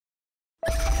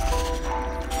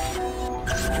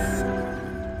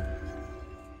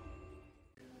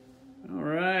All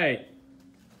right,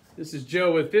 this is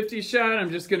Joe with FiftyShot. I'm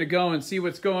just gonna go and see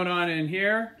what's going on in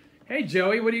here. Hey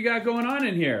Joey, what do you got going on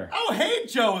in here? Oh, hey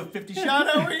Joe with FiftyShot,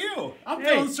 how are you? I'm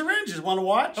filling syringes, want to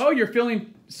watch? Oh, you're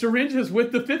filling syringes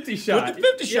with the FiftyShot. With the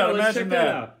FiftyShot, yeah, imagine that.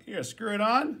 that. Here, screw it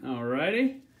on.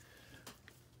 Alrighty.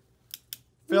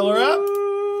 Fill her up.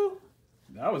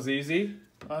 That was easy.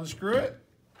 Unscrew it.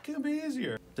 It'll be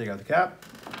easier. Take out the cap.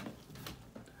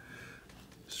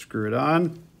 Screw it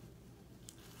on.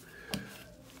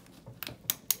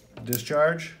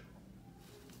 Discharge.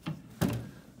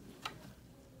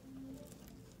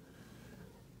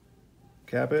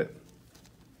 Cap it.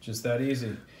 Just that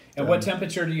easy. And what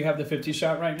temperature do you have the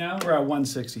FiftyShot right now? We're at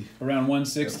 160. Around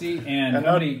 160. Yep. And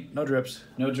how many? No drips.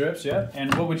 No drips, yeah.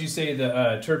 And what would you say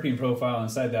the terpene profile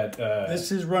inside that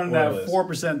this is running at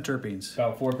 4% terpenes.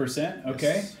 About 4%,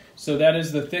 okay. Yes. So that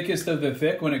is the thickest of the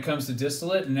thick when it comes to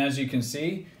distillate. And as you can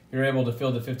see, you're able to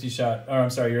fill the FiftyShot, or I'm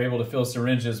sorry, you're able to fill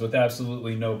syringes with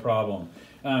absolutely no problem.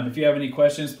 If you have any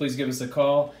questions, please give us a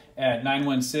call at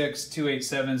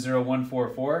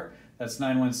 916-287-0144. That's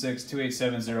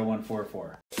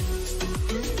 916-287-0144.